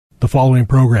following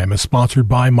program is sponsored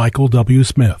by Michael W.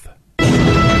 Smith. The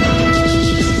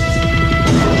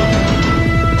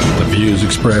views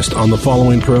expressed on the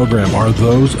following program are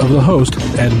those of the host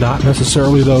and not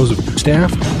necessarily those of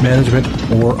staff, management,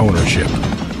 or ownership.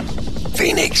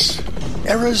 Phoenix,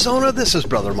 Arizona, this is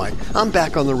Brother Mike. I'm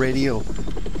back on the radio.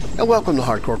 And welcome to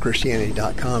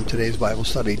HardcoreChristianity.com. Today's Bible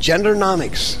study,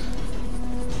 Gendernomics.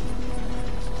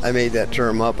 I made that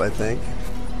term up, I think.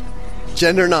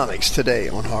 Gendernomics today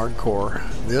on Hardcore.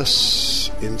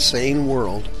 This insane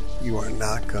world you are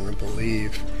not going to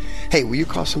believe. Hey, will you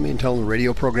call somebody and tell them the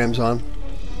radio program's on?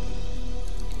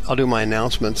 I'll do my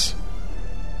announcements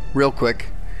real quick.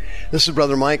 This is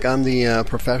Brother Mike. I'm the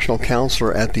professional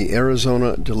counselor at the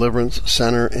Arizona Deliverance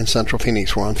Center in Central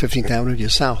Phoenix. We're on 15th Avenue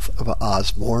just south of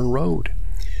Osborne Road.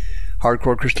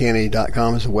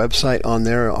 HardcoreChristianity.com is a website. On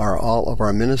there are all of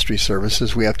our ministry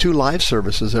services. We have 2 live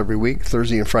services every week,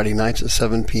 Thursday and Friday nights at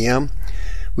 7 p.m.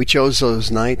 We chose those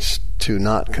nights to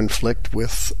not conflict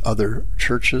with other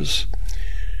churches.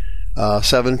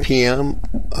 7 p.m.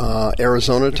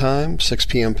 Arizona time, 6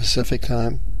 p.m. Pacific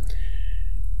time.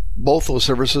 Both those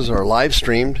services are live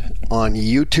streamed on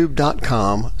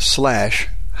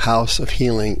youtube.com/House of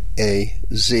Healing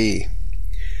AZ.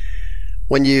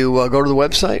 When you go to the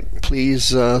website, please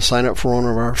sign up for one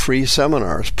of our free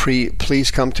seminars. Please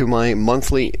come to my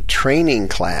monthly training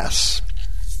class.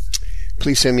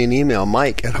 Please send me an email,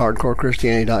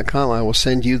 mike@hardcorechristianity.com. I will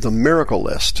send you the miracle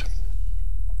list,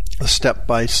 a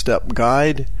step-by-step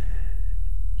guide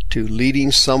to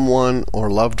leading someone or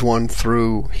loved one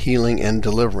through healing and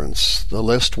deliverance. The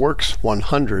list works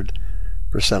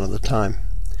 100% of the time.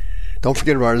 Don't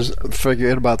forget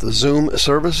about the Zoom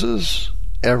services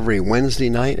every Wednesday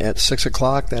night at 6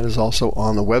 o'clock. That is also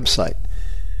on the website.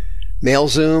 Male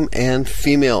Zoom and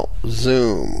female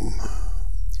Zoom.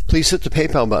 Please hit the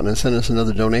PayPal button and send us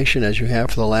another donation as you have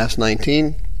for the last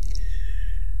 19.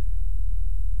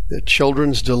 The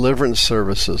Children's Deliverance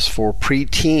Services for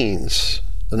preteens.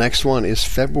 The next one is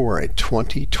February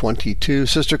 2022.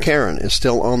 Sister Karen is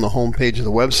still on the homepage of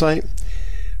the website,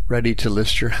 ready to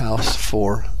list your house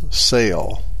for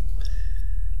sale.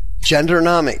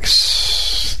 Gendernomics.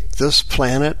 This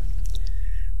planet,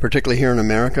 particularly here in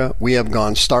America, we have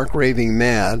gone stark raving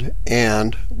mad,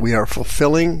 and we are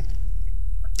fulfilling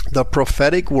the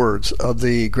prophetic words of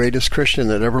the greatest Christian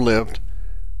that ever lived,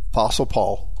 Apostle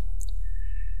Paul.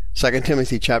 2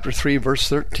 Timothy chapter 3, verse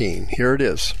 13. Here it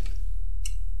is.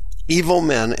 Evil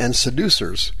men and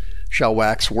seducers shall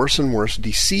wax worse and worse,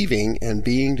 deceiving and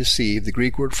being deceived. The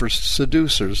Greek word for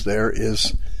seducers there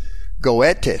is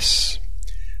goetes.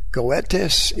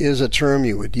 Goetes is a term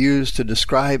you would use to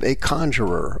describe a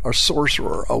conjurer, a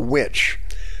sorcerer, a witch,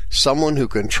 someone who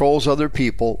controls other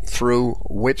people through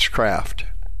witchcraft.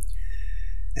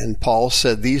 And Paul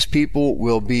said these people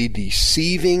will be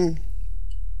deceiving,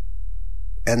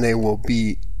 and they will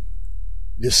be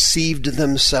deceived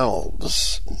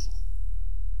themselves.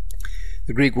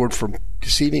 The Greek word for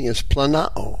deceiving is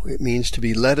planao. It means to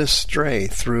be led astray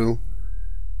through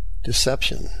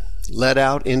deception, led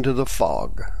out into the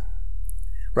fog.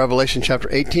 Revelation chapter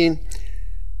 18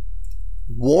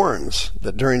 warns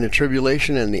that during the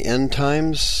tribulation and the end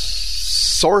times,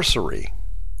 sorcery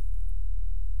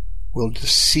will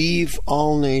deceive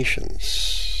all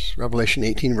nations. Revelation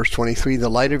 18 verse 23, the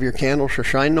light of your candle shall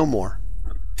shine no more.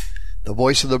 The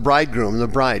voice of the bridegroom and the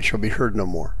bride shall be heard no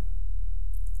more.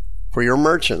 For your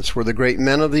merchants were the great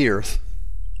men of the earth,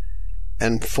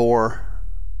 and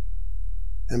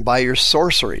by your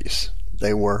sorceries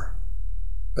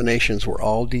the nations were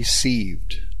all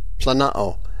deceived.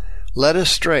 Planao, led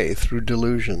astray through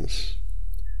delusions.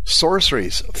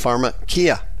 Sorceries,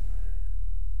 pharmakia,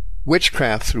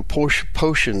 witchcraft through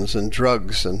potions and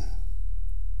drugs and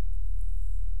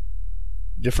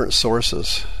different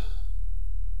sources.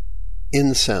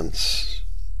 Incense,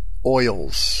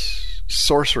 oils,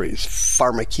 sorceries,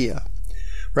 pharmakia.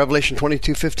 Revelation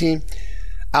 22:15.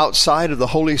 Outside of the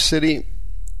holy city,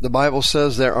 the Bible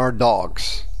says there are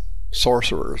dogs,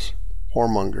 sorcerers,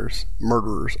 whoremongers,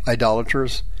 murderers,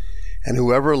 idolaters, and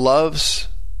whoever loves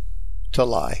to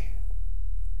lie.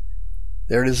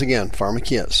 There it is again,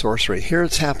 pharmakia, sorcery. Here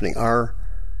it's happening.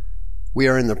 We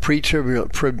are in the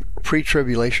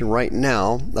pre-tribulation right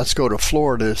now. Let's go to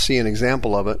Florida to see an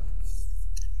example of it.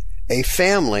 A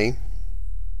family,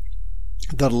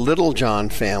 the Little John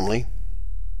family,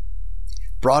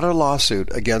 brought a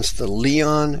lawsuit against the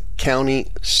Leon County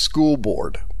School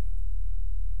Board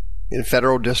in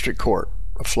Federal District Court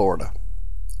of Florida.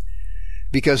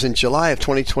 Because in July of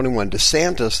 2021,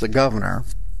 DeSantis, the governor,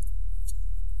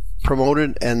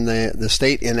 promoted and the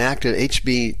state enacted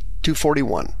HB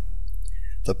 241,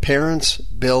 the Parents'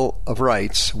 Bill of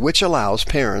Rights, which allows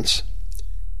parents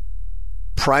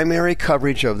primary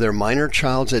coverage of their minor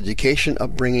child's education,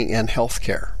 upbringing, and health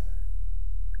care.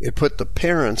 It put the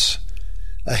parents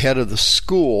ahead of the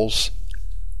schools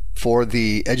for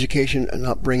the education and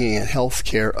upbringing and health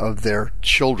care of their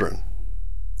children.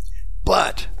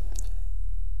 But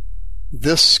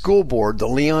this school board, the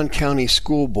Leon County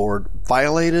School Board,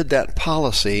 violated that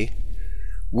policy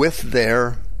with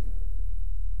their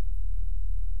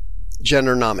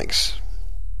Gendernomics.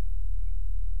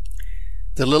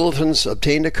 The Littletons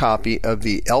obtained a copy of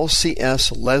the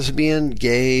LCS Lesbian,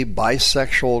 Gay,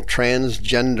 Bisexual,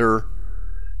 Transgender,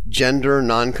 Gender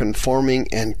Nonconforming,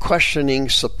 and Questioning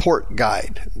Support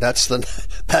Guide. That's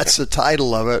the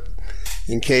title of it.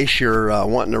 In case you're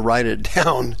wanting to write it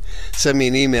down, send me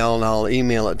an email and I'll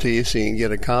email it to you so you can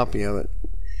get a copy of it.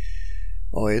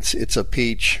 Oh, it's a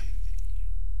peach.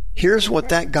 Here's what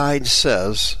that guide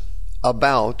says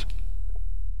about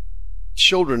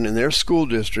children in their school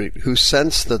district who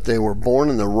sense that they were born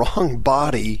in the wrong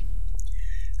body,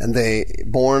 and they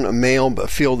born a male but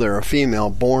feel they're a female,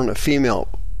 born a female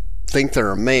think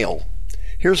they're a male.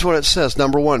 Here's what it says.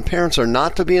 Number one, parents are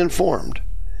not to be informed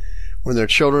when their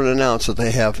children announce that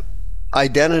they have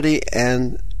identity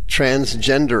and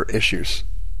transgender issues.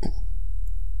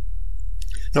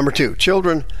 Number two,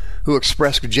 children who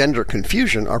express gender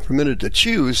confusion are permitted to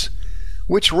choose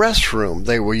which restroom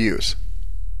they will use,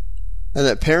 and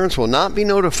that parents will not be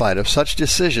notified of such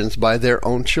decisions by their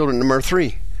own children. Number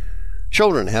three,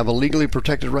 children have a legally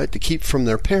protected right to keep from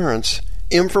their parents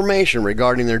information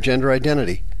regarding their gender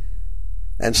identity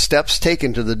and steps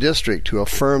taken to the district to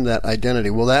affirm that identity.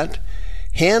 Well, that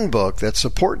handbook, that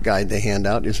support guide they hand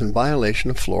out, is in violation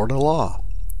of Florida law.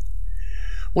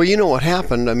 Well, you know what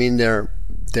happened. I mean, their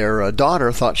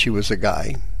daughter thought she was a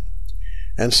guy.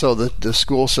 And so the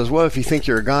school says, well, if you think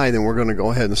you're a guy, then we're going to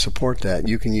go ahead and support that.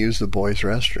 You can use the boys'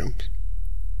 restrooms.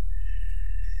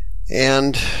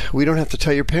 And we don't have to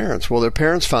tell your parents. Well, their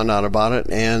parents found out about it,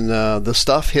 and the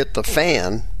stuff hit the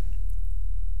fan.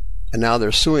 And now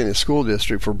they're suing the school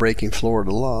district for breaking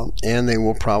Florida law, and they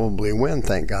will probably win,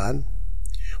 thank God.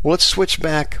 Well, let's switch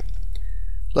back.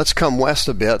 Let's come west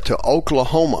a bit to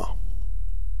Oklahoma.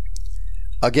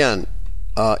 Again,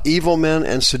 evil men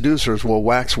and seducers will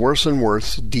wax worse and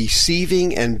worse,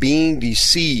 deceiving and being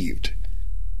deceived.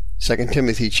 2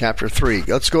 Timothy chapter 3.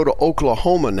 Let's go to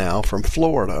Oklahoma now from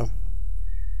Florida.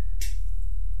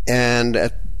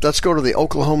 And let's go to the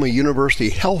Oklahoma University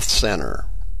Health Center.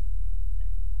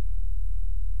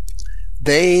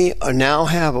 They now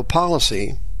have a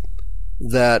policy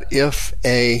that if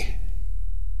a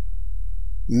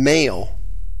male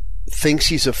thinks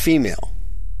he's a female,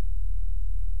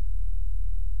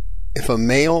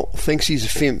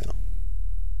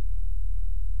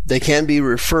 they can be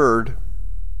referred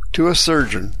to a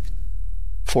surgeon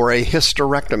for a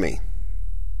hysterectomy.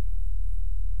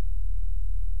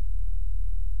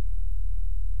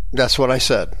 That's what I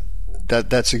said.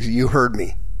 That's you heard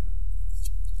me.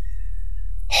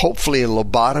 Hopefully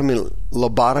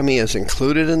lobotomy is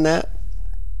included in that.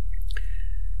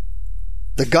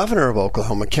 The governor of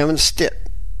Oklahoma, Kevin Stitt,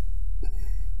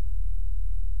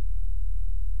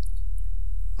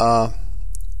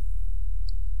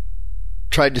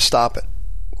 tried to stop it.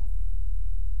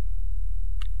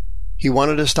 He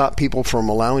wanted to stop people from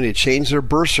allowing to change their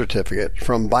birth certificate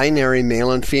from binary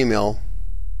male and female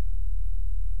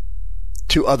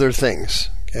to other things.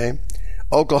 Okay?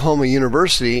 Oklahoma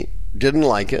University didn't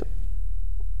like it.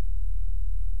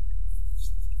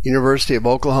 University of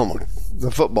Oklahoma, the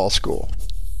football school,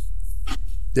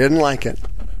 didn't like it.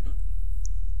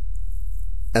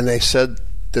 And they said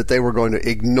that they were going to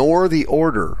ignore the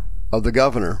order of the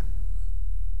governor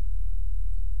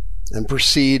and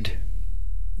proceed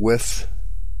with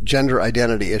gender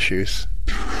identity issues.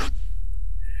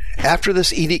 After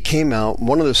this edict came out,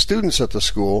 one of the students at the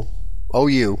school,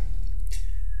 OU,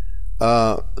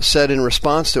 said in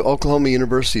response to Oklahoma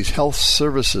University's health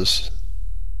services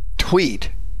tweet,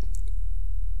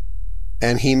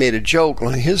 and he made a joke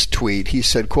on his tweet. He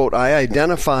said, quote, "I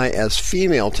identify as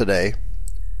female today,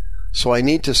 so I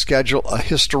need to schedule a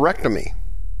hysterectomy."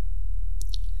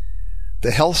 The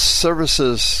health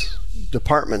services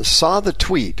department saw the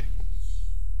tweet.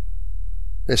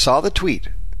 They saw the tweet,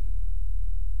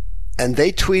 and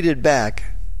they tweeted back,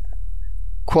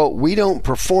 quote, "We don't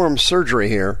perform surgery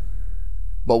here,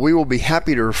 but we will be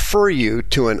happy to refer you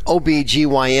to an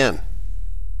OBGYN."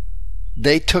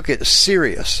 They took it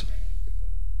serious.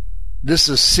 This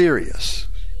is serious.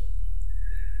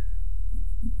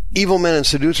 Evil men and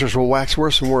seducers will wax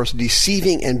worse and worse,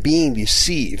 deceiving and being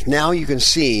deceived. Now you can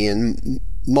see in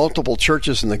multiple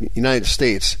churches in the United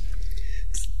States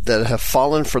that have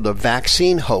fallen for the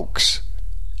vaccine hoax.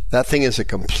 That thing is a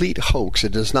complete hoax.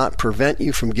 It does not prevent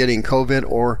you from getting COVID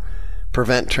or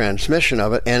prevent transmission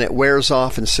of it, and it wears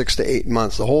off in 6 to 8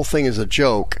 months. The whole thing is a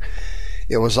joke.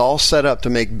 It was all set up to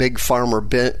make big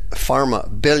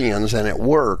pharma billions, and it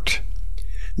worked.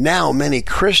 Now many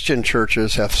Christian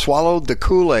churches have swallowed the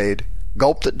Kool-Aid,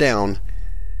 gulped it down,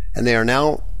 and they are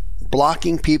now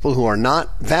blocking people who are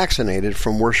not vaccinated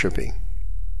from worshiping.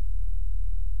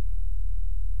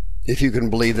 If you can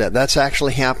believe that. That's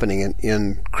actually happening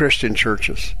in Christian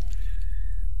churches.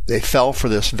 They fell for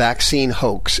this vaccine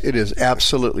hoax. It is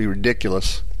absolutely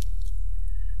ridiculous.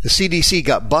 The CDC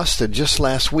got busted just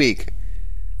last week.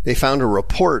 They found a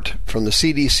report from the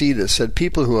CDC that said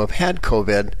people who have had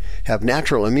COVID have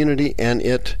natural immunity, and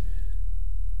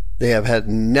they have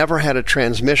never had a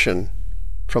transmission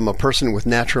from a person with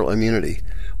natural immunity.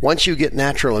 Once you get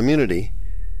natural immunity,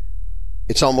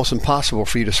 it's almost impossible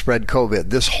for you to spread COVID.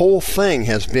 This whole thing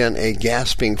has been a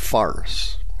gasping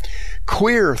farce.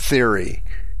 Queer theory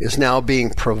is now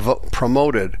being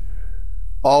promoted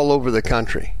all over the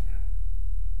country,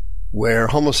 where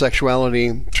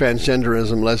homosexuality,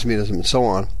 transgenderism, lesbianism, and so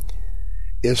on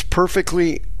is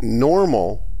perfectly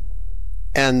normal,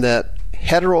 and that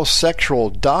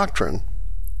heterosexual doctrine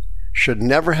should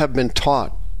never have been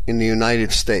taught in the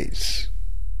United States.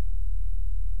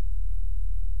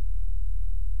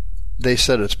 They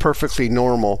said it's perfectly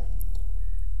normal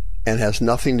and has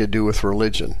nothing to do with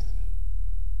religion.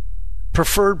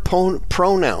 Preferred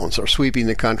pronouns are sweeping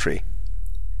the country.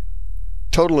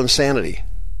 Total insanity.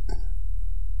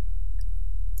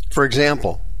 For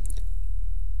example,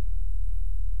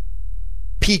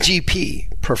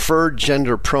 PGP, preferred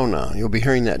gender pronoun. You'll be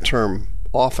hearing that term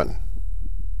often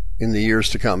in the years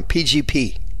to come.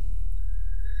 PGP.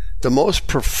 The most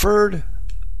preferred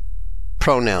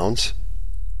pronouns,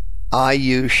 I,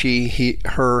 you, she, he,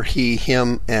 her, he,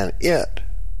 him, and it,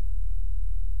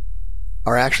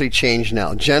 are actually changed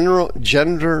now.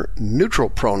 Gender neutral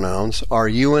pronouns are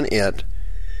you and it.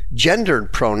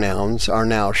 Gendered pronouns are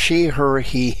now she, her,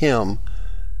 he, him.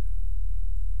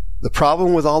 The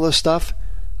problem with all this stuff,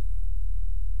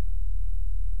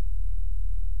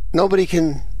 nobody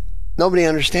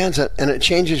understands it, and it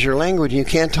changes your language, and you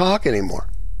can't talk anymore.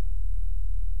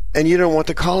 And you don't know what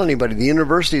to call anybody. The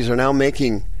universities are now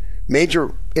making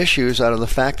major issues out of the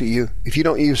fact that if you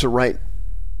don't use the right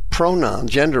pronoun,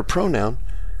 gender pronoun,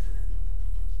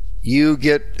 you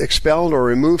get expelled or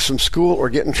removed from school or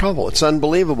get in trouble. It's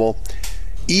unbelievable.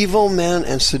 Evil men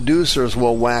and seducers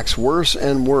will wax worse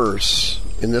and worse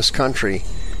in this country,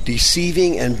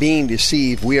 deceiving and being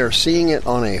deceived. We are seeing it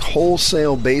on a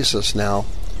wholesale basis now,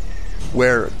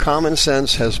 where common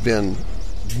sense has been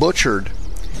butchered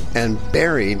and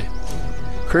buried.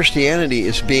 Christianity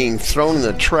is being thrown in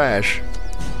the trash,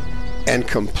 and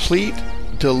complete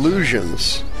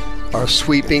delusions are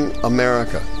sweeping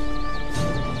America.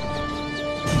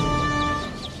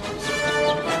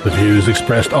 The views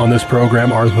expressed on this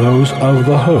program are those of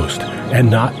the host and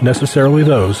not necessarily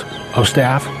those of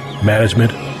staff,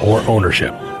 management, or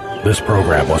ownership. This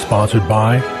program was sponsored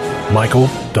by Michael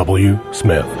W.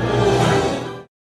 Smith.